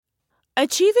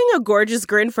Achieving a gorgeous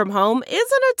grin from home isn't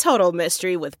a total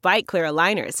mystery with Bite Clear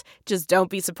aligners. Just don't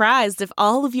be surprised if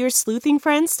all of your sleuthing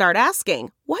friends start asking,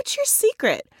 "What's your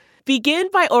secret?" Begin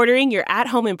by ordering your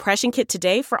at-home impression kit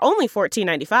today for only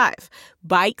 $14.95.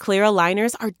 Bite Clear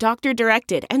aligners are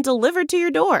doctor-directed and delivered to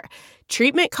your door.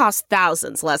 Treatment costs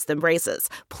thousands less than braces.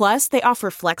 Plus, they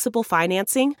offer flexible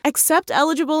financing, accept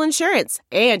eligible insurance,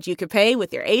 and you can pay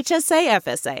with your HSA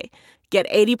FSA. Get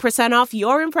 80% off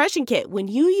your impression kit when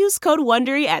you use code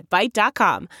WONDERY at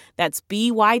Byte.com. That's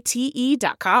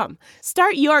BYTE.com.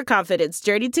 Start your confidence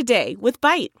journey today with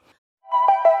Byte.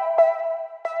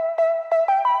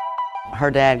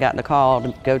 Her dad got the call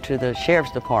to go to the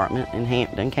sheriff's department in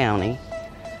Hampton County.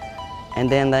 And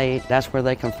then that's where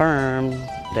they confirmed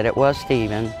that it was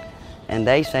Stephen. And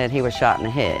they said he was shot in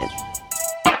the head.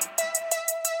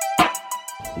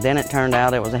 Then it turned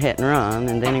out it was a hit and run,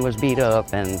 and then he was beat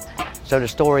up, and so the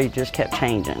story just kept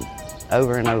changing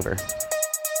over and over.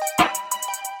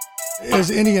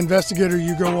 As any investigator,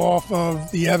 you go off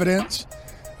of the evidence.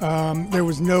 There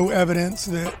was no evidence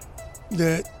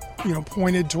that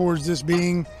pointed towards this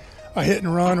being a hit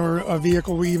and run or a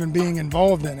vehicle even being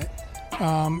involved in it.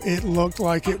 It looked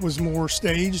like it was more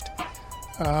staged,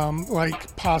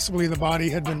 like possibly the body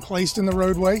had been placed in the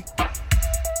roadway.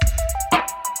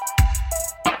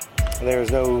 There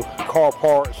was no car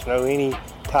parts, no any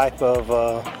type of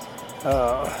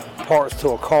parts to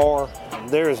a car.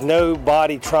 There is no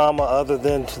body trauma other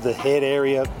than to the head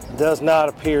area. It does not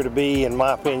appear to be, in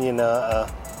my opinion,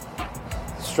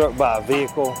 struck by a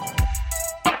vehicle.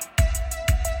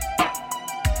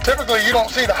 Typically, you don't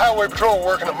see the highway patrol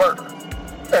working a murder,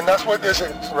 and that's what this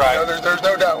is. Right. There's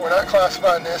no doubt. We're not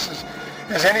classifying this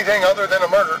as anything other than a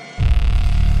murder.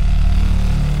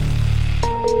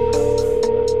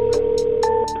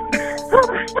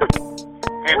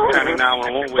 Hampton County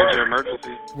 911, where's your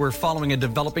emergency? We're following a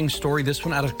developing story, this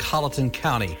one out of Colleton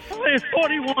County. It's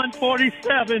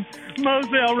 4147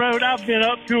 Moselle Road. I've been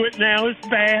up to it now. It's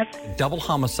bad. Double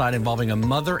homicide involving a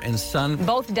mother and son.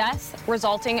 Both deaths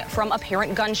resulting from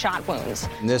apparent gunshot wounds.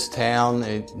 In this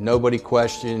town, nobody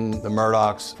questioned the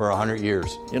Murdaughs for 100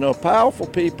 years. Powerful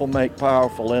people make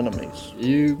powerful enemies.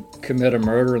 You commit a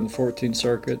murder in the 14th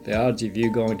Circuit, the odds of you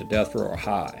going to death row are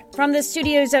high. From the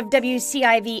studios of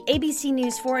WCIV ABC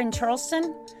News 4 in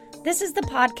Charleston, this is the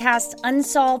podcast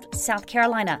Unsolved, South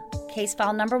Carolina. Case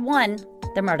file number 1,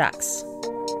 the Murdaughs.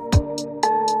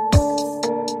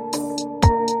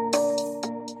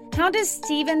 How does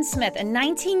Stephen Smith, a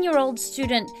 19-year-old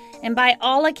student and by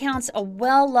all accounts a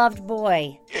well-loved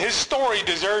boy, His story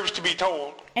deserves to be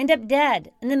told. end up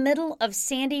dead in the middle of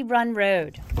Sandy Run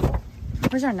Road?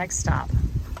 Where's our next stop?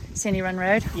 Sandy Run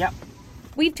Road? Yep.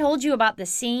 We've told you about the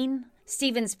scene,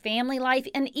 Stephen's family life,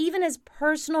 and even his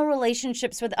personal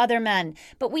relationships with other men,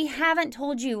 but we haven't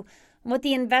told you what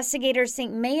the investigators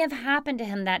think may have happened to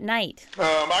him that night.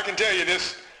 I can tell you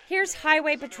this. Here's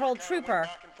Highway Patrol Trooper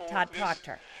Todd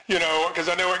Proctor. Because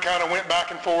I know it kind of went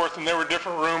back and forth, and there were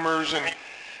different rumors and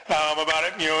about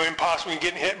it, him possibly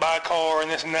getting hit by a car and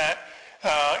this and that.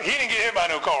 He didn't get hit by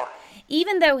no car.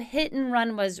 Even though hit and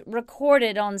run was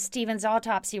recorded on Stephen's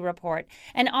autopsy report,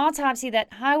 an autopsy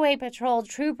that Highway Patrol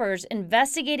troopers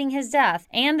investigating his death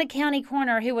and the county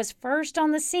coroner who was first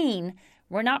on the scene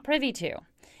were not privy to.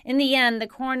 In the end, the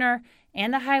coroner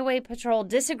and the Highway Patrol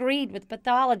disagreed with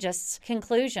pathologist's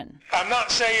conclusion. I'm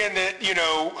not saying that,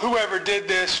 whoever did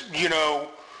this,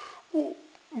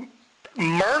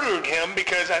 murdered him,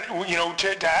 because,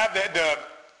 to have the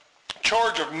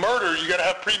charge of murder, you got to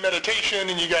have premeditation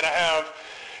and you got to have,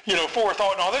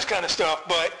 forethought and all this kind of stuff.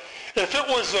 But if it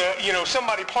was,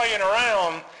 somebody playing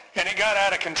around and it got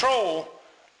out of control,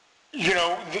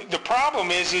 the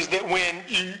problem is that when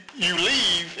you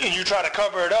leave and you try to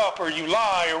cover it up or you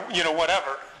lie or,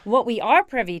 whatever. What we are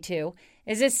privy to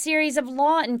is a series of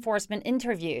law enforcement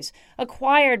interviews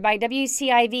acquired by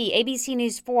WCIV ABC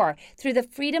News 4 through the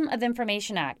Freedom of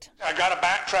Information Act. I got to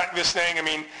backtrack this thing.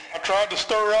 I tried to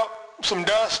stir up some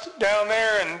dust down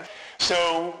there, and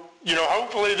so,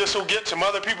 hopefully this will get some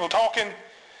other people talking.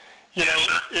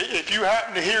 If you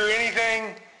happen to hear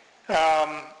anything,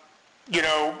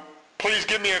 please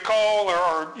give me a call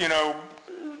or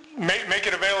make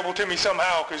it available to me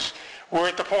somehow, because we're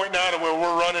at the point now to where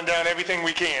we're running down everything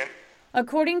we can.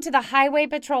 According to the Highway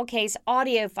Patrol case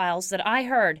audio files that I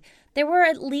heard, there were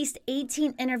at least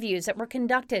 18 interviews that were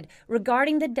conducted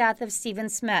regarding the death of Stephen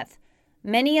Smith.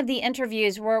 Many of the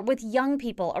interviews were with young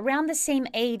people around the same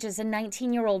age as the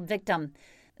 19-year-old victim.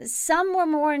 Some were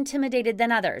more intimidated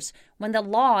than others when the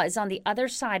law is on the other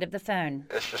side of the phone.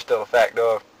 It's just still a fact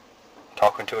of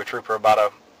talking to a trooper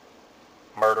about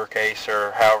murder case,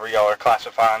 or however y'all are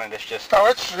classifying it. It's just... Oh,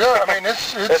 it's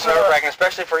nerve-wracking,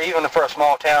 especially for a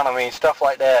small town. I mean, stuff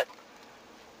like that,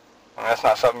 that's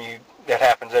not something that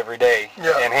happens every day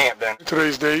in Hampton.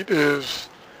 Today's date is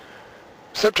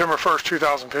September 1st,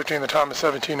 2015. The time is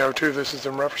 17:02. This is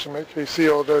in reference to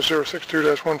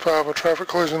KCL-062-15, a traffic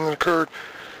collision that occurred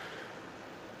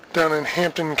down in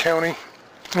Hampton County.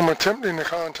 I'm attempting to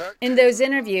contact. In those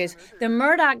interviews, the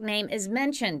Murdaugh name is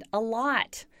mentioned a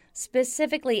lot.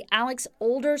 Specifically, Alex's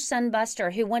older son,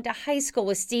 Buster, who went to high school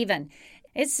with Stephen.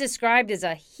 It's described as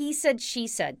a he said, she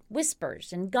said,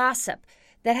 whispers and gossip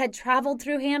that had traveled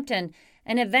through Hampton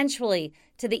and eventually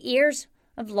to the ears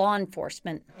of law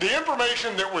enforcement. The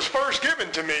information that was first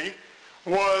given to me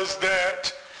was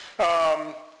that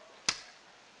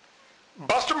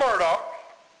Buster Murdaugh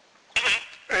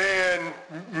and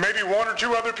maybe one or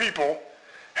two other people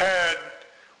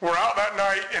were out that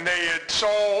night, and they had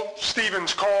saw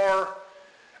Stephen's car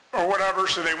or whatever,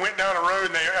 so they went down a road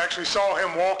and they actually saw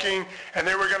him walking, and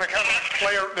they were going to kind of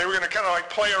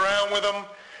play around with him,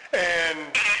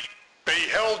 and they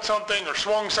held something or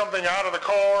swung something out of the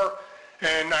car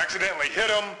and accidentally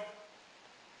hit him.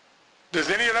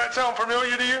 Does any of that sound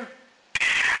familiar to you?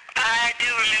 I do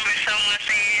remember someone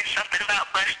saying something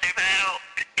about Buster, but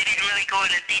they didn't really go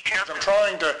into details. I'm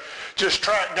trying to just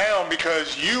track down,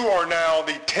 because you are now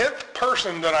the 10th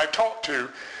person that I've talked to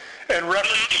in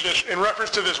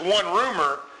reference to this one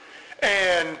rumor,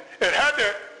 and it had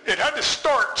to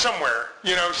start somewhere.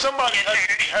 You know, somebody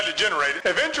had to generate it.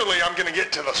 Eventually, I'm going to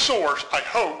get to the source, I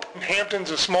hope.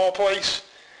 Hampton's a small place.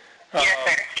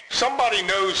 Somebody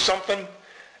knows something,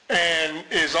 and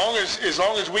as long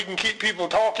as we can keep people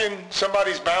talking,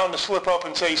 somebody's bound to slip up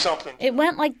and say something. It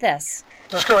went like this.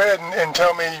 Just go ahead and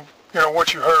tell me,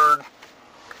 what you heard.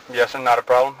 Yes, and not a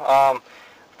problem.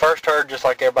 First heard, just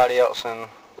like everybody else in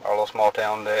our little small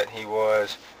town, that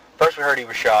first we heard he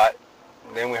was shot,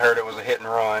 then we heard it was a hit and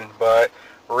run, but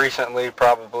recently,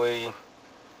 probably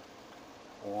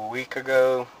a week and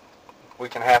a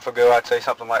half ago, I'd say,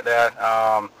 something like that,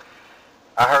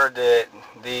 I heard that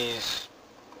these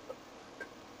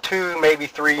 2, maybe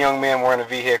 3 young men were in a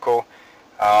vehicle.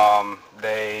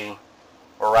 They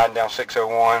were riding down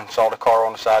 601, saw the car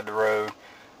on the side of the road.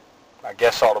 I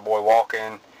guess saw the boy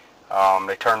walking.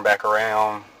 They turned back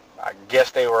around. I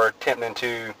guess they were attempting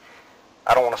to,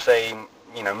 I don't want to say,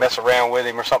 mess around with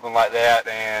him or something like that,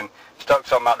 and stuck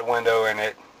something out the window, and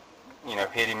it,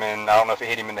 hit him I don't know if it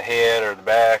hit him in the head or the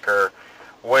back or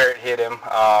where it hit him.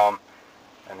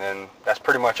 And then that's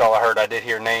pretty much all I heard. I did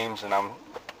hear names, and I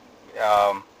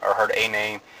heard a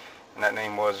name, and that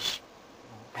name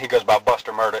he goes by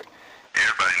Buster Murdaugh.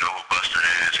 Everybody know who Buster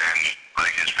is, and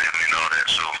his family and all that,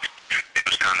 so it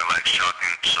was kind of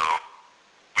shocking. So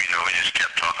we just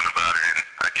kept talking about it, and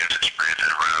I guess it spread it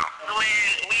around.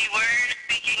 When we were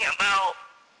speaking about,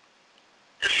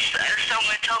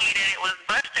 someone told me that it was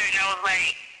Buster, and I was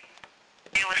like,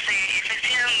 it was saying if it's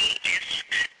him,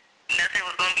 nothing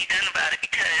was going to be done about it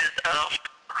because of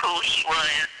who he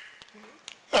was.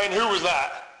 And who was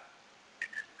that?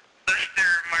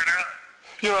 Buster Murdaugh.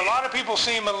 A lot of people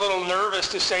seem a little nervous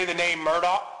to say the name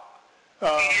Murdaugh.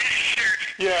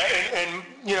 Yeah, and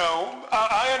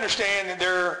I understand that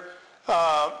they're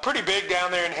pretty big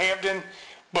down there in Hampton,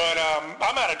 but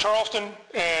I'm out of Charleston,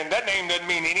 and that name doesn't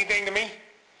mean anything to me.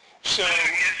 So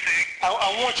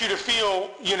I want you to feel,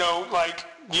 like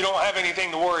you don't have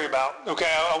anything to worry about,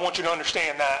 okay? I want you to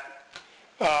understand that.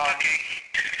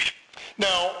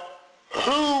 Now,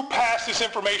 who passed this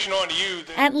information on to you?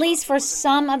 At least for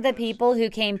some of the people who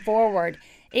came forward,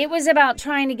 it was about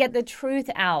trying to get the truth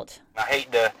out. I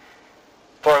hate to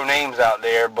throw names out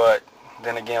there, but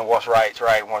then again, what's right's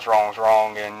right and what's wrong's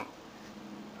wrong, and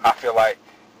I feel like,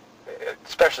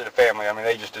 especially the family,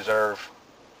 they deserve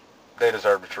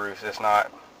the truth. It's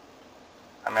not,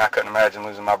 I couldn't imagine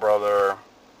losing my brother or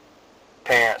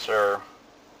parents or,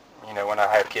 when I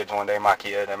have kids one day, my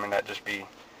kid, that'd just be,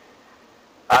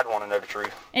 I'd want to know the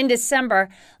truth. In December,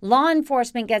 law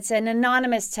enforcement gets an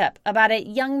anonymous tip about a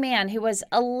young man who was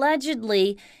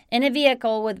allegedly in a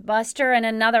vehicle with Buster and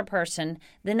another person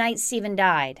the night Stephen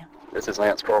died. This is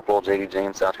Lance Corporal J.D.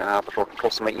 James, South Carolina Patrol Control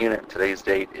Summit Unit. Today's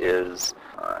date is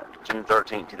June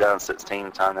 13,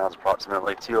 2016. Time now is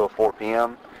approximately 2:04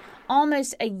 p.m.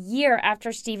 Almost a year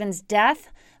after Stephen's death,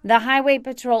 the Highway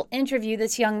Patrol interviewed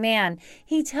this young man.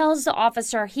 He tells the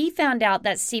officer he found out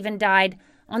that Stephen died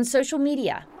on social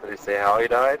media. Did he say how he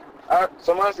died?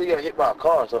 Somebody said he got hit by a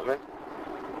car or something.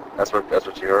 That's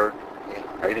what you heard?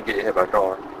 Yeah. He didn't get hit by a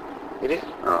car. He did?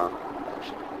 Wow.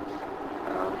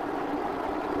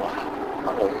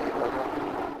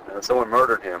 Someone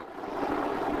murdered him.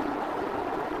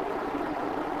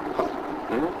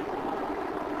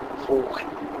 For what?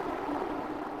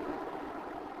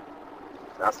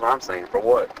 That's what I'm saying. For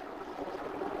what?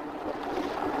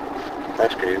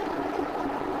 That's good.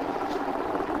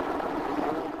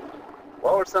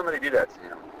 Why would somebody do that to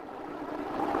him?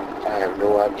 I have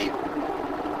no idea.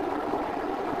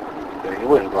 But he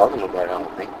wouldn't bother nobody, I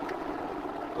don't think.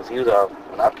 Because he was out,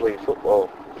 when I played football,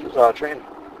 he was out training.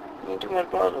 He didn't too much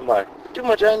bother nobody. Too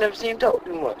much, I ain't never seen him talk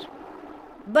too much.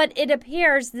 But it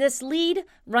appears this lead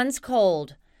runs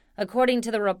cold. According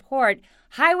to the report,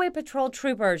 Highway Patrol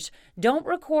troopers don't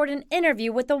record an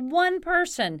interview with the one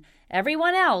person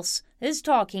everyone else is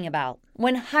talking about.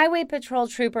 When Highway Patrol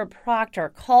Trooper Proctor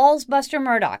calls Buster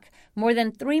Murdaugh more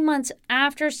than 3 months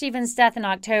after Stephen's death in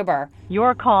October,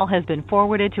 "Your call has been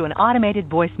forwarded to an automated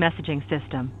voice messaging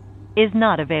system. Is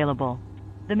not available.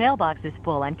 The mailbox is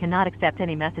full and cannot accept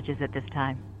any messages at this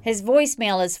time." his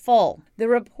voicemail is full. The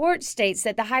report states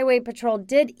that the Highway Patrol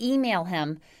did email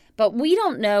him, but we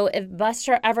don't know if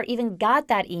Buster ever even got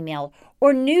that email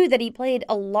or knew that he played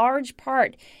a large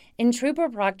part in Trooper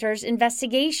Proctor's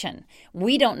investigation.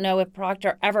 We don't know if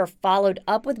Proctor ever followed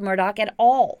up with Murdaugh at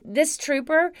all. This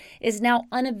trooper is now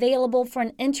unavailable for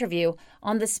an interview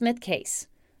on the Smith case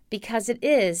because it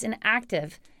is an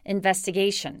active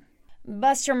investigation.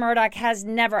 Buster Murdaugh has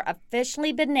never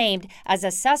officially been named as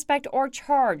a suspect or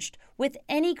charged with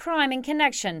any crime in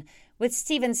connection with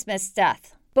Stephen Smith's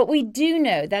death. But we do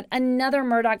know that another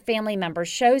Murdaugh family member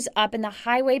shows up in the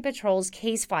Highway Patrol's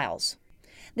case files.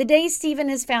 The day Stephen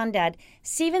is found dead,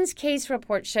 Stephen's case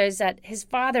report shows that his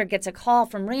father gets a call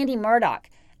from Randy Murdaugh,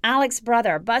 Alec's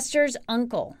brother, Buster's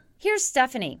uncle. Here's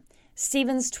Stephanie,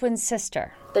 Stephen's twin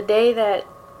sister. The day that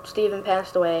Stephen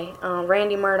passed away,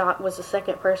 Randy Murdaugh was the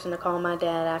second person to call my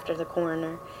dad after the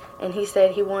coroner, and he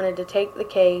said he wanted to take the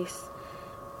case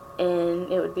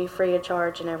and it would be free of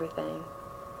charge and everything.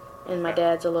 And my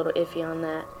dad's a little iffy on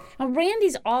that. Now,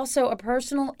 Randy's also a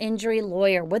personal injury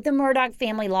lawyer with the Murdaugh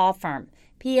family law firm,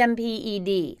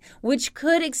 PMPED, which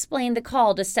could explain the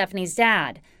call to Stephanie's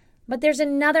dad. But there's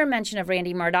another mention of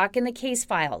Randy Murdaugh in the case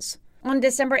files. On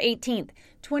December 18th,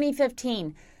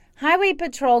 2015, Highway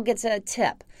Patrol gets a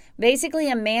tip. Basically,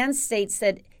 a man states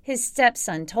that his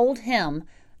stepson told him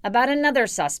about another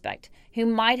suspect who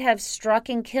might have struck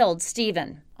and killed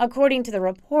Stephen. According to the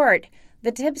report,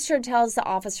 the tipster tells the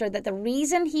officer that the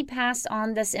reason he passed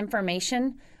on this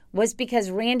information was because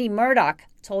Randy Murdaugh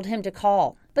told him to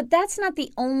call. But that's not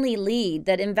the only lead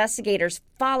that investigators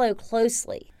follow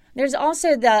closely. There's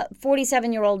also the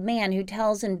 47-year-old man who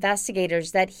tells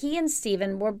investigators that he and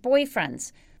Stephen were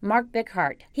boyfriends, Mark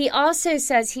Bickhart. He also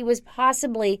says he was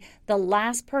possibly the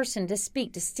last person to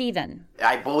speak to Stephen.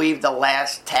 I believe the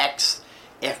last text,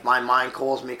 if my mind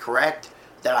calls me correct,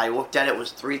 that I looked at it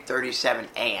was 3:37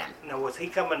 a.m. Now, was he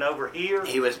coming over here?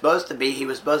 He was supposed to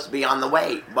be on the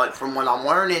way, but from what I'm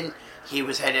learning, he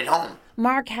was headed home.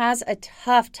 Mark has a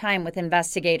tough time with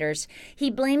investigators.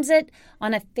 He blames it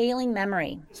on a failing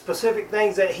memory. Specific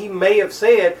things that he may have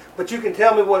said, but you can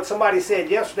tell me what somebody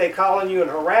said yesterday, calling you and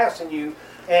harassing you,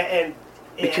 and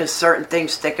because certain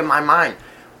things stick in my mind.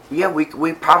 Yeah,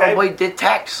 we probably did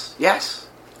text. Yes,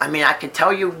 I mean I can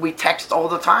tell you we text all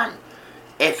the time.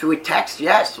 If we text,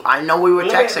 yes, I know we were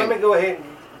texting. Let me go ahead and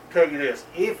tell you this.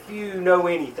 If you know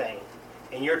anything,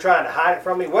 and you're trying to hide it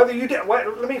from me, whether you did,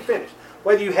 let me finish.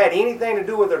 Whether you had anything to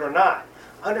do with it or not,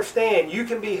 understand you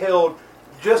can be held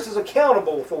just as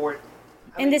accountable for it.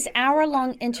 In this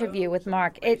hour-long interview with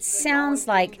Mark, it sounds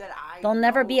like there'll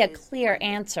never be a clear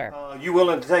answer. You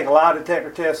willing to take a lie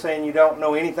detector test saying you don't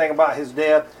know anything about his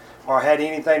death or had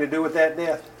anything to do with that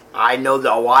death? I know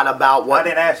a lot about what... I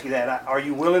didn't ask you that. Are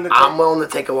you willing to take... I'm willing to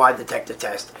take a lie detector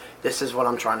test. This is what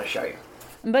I'm trying to show you.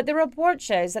 But the report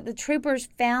shows that the troopers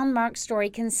found Mark's story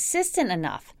consistent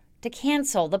enough to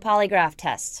cancel the polygraph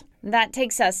test. That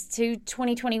takes us to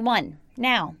 2021.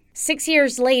 Now, 6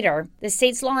 years later, the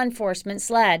state's law enforcement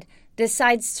SLED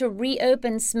decides to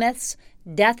reopen Smith's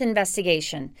death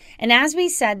investigation. And as we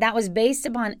said, that was based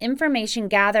upon information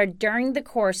gathered during the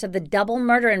course of the double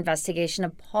murder investigation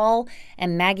of Paul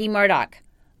and Maggie Murdaugh.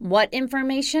 What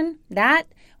information? That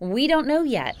we don't know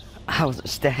yet. I was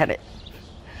ecstatic.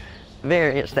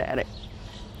 Very ecstatic.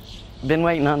 Been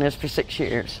waiting on this for 6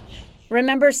 years.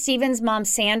 Remember Stephen's mom,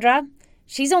 Sandra?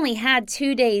 She's only had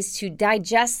 2 days to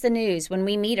digest the news when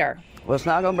we meet her. Well, it's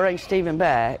not going to bring Stephen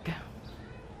back,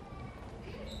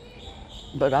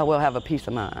 but I will have a peace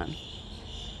of mind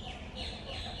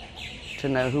to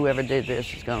know whoever did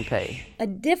this is going to pay. A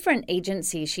different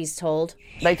agency, she's told.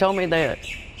 They told me that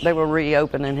they were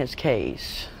reopening his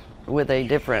case with a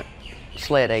different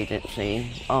SLED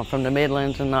agency from the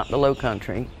Midlands and not the Low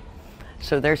Country.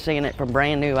 So they're seeing it from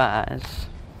brand new eyes.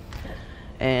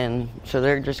 And so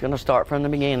they're just going to start from the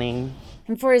beginning.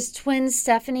 And for his twin,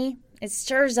 Stephanie, it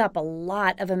stirs up a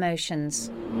lot of emotions.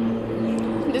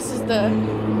 This is the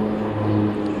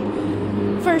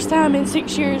first time in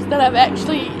 6 years that I've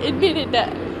actually admitted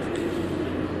that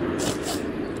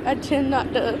I tend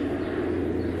not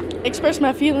to express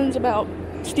my feelings about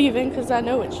Stephen because I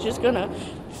know it's just going to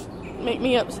make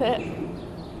me upset.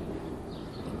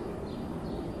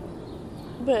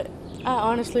 But I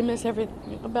honestly miss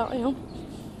everything about him.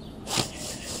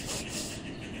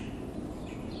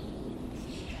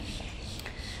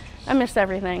 I miss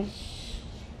everything.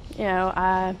 You know,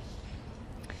 I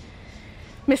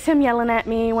miss him yelling at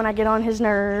me when I get on his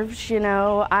nerves. You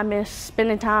know, I miss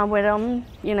spending time with him.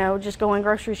 You know, just going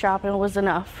grocery shopping was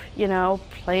enough. You know,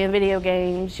 playing video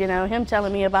games. You know, him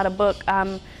telling me about a book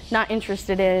I'm not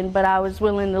interested in, but I was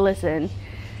willing to listen.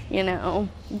 You know,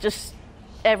 just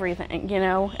everything. You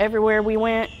know, everywhere we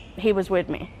went, he was with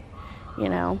me. You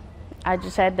know, I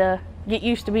just had to get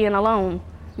used to being alone.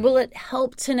 Will it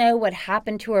help to know what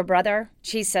happened to her brother?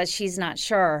 She says she's not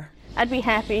sure. I'd be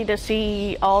happy to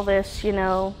see all this, you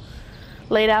know,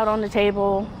 laid out on the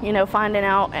table, you know, finding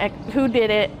out who did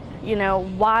it, you know,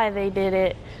 why they did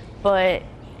it, but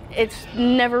it's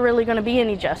never really going to be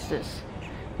any justice.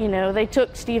 You know, they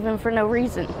took Stephen for no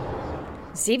reason.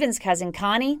 Stephen's cousin,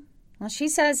 Connie, well, she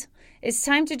says it's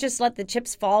time to just let the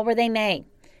chips fall where they may.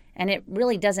 And it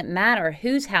really doesn't matter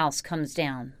whose house comes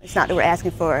down. It's not that we're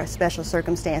asking for special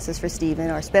circumstances for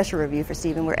Stephen or a special review for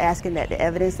Stephen. We're asking that the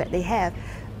evidence that they have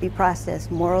be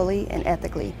processed morally and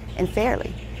ethically and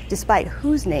fairly, despite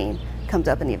whose name comes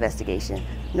up in the investigation,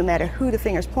 no matter who the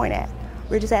fingers point at.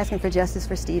 We're just asking for justice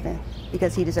for Stephen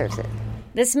because he deserves it.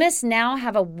 The Smiths now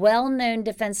have a well-known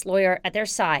defense lawyer at their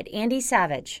side, Andy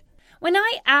Savage. When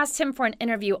I asked him for an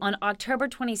interview on October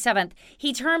 27th,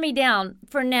 he turned me down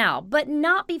for now, but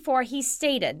not before he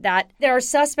stated that there are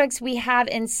suspects we have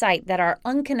in sight that are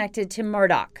unconnected to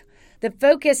Murdaugh. The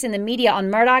focus in the media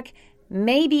on Murdaugh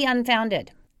may be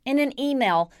unfounded. In an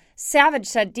email, Savage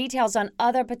said details on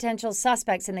other potential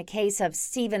suspects in the case of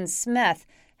Stephen Smith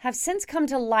have since come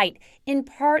to light, in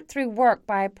part through work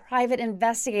by a private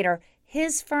investigator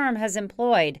his firm has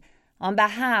employed on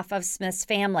behalf of Smith's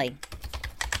family.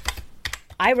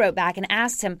 I wrote back and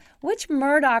asked him which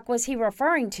Murdaugh was he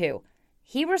referring to.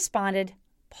 He responded,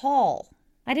 Paul.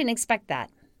 I didn't expect that,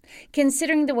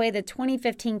 considering the way the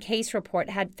 2015 case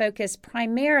report had focused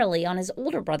primarily on his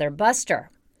older brother, Buster.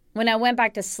 When I went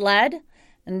back to SLED,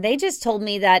 they just told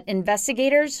me that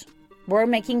investigators were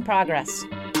making progress.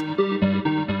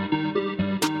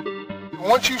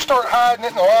 Once you start hiding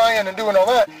it and lying and doing all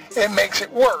that, it makes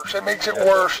it worse. It makes it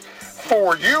worse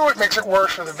for you, it makes it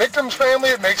worse for the victim's family,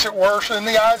 it makes it worse in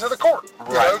the eyes of the court,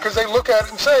 you know, because they look at it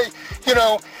and say, you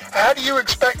know, how do you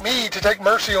expect me to take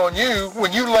mercy on you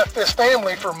when you left this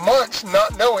family for months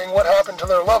not knowing what happened to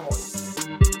their loved one?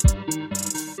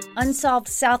 Unsolved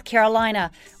South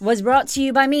Carolina was brought to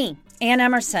you by me, Ann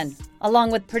Emerson, along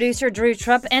with producer Drew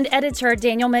Trupp and editor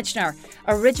Daniel Michener.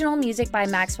 Original music by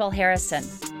Maxwell Harrison.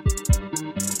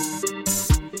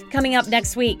 Coming up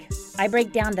next week, I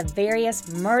break down the various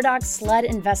Murdaugh sled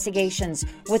investigations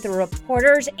with the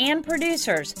reporters and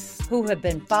producers who have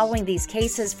been following these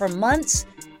cases for months,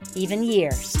 even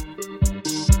years.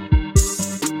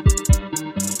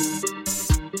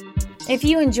 If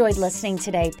you enjoyed listening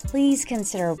today, please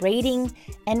consider rating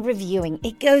and reviewing.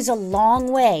 It goes a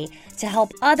long way to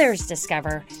help others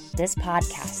discover this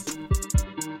podcast.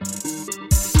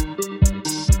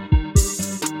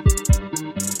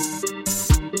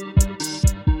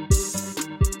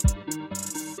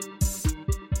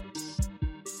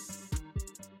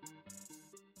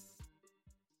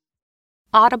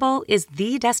 Audible is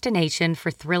the destination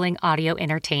for thrilling audio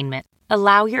entertainment.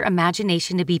 Allow your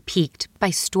imagination to be piqued by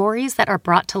stories that are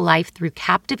brought to life through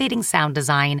captivating sound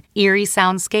design, eerie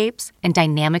soundscapes, and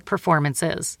dynamic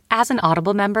performances. As an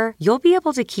Audible member, you'll be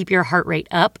able to keep your heart rate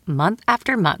up month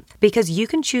after month because you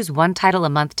can choose one title a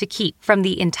month to keep from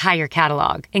the entire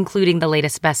catalog, including the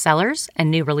latest bestsellers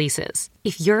and new releases.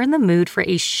 If you're in the mood for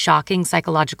a shocking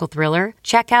psychological thriller,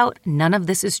 check out None of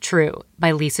This Is True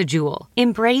by Lisa Jewell.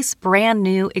 Embrace brand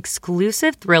new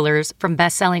exclusive thrillers from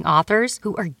best-selling authors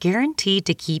who are guaranteed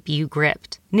to keep you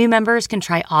gripped. New members can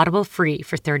try Audible free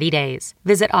for 30 days.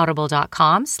 Visit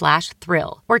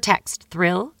audible.com/thrill or text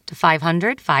thrill to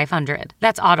 500-500.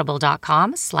 That's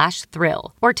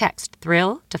audible.com/thrill or text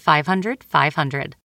thrill to 500-500.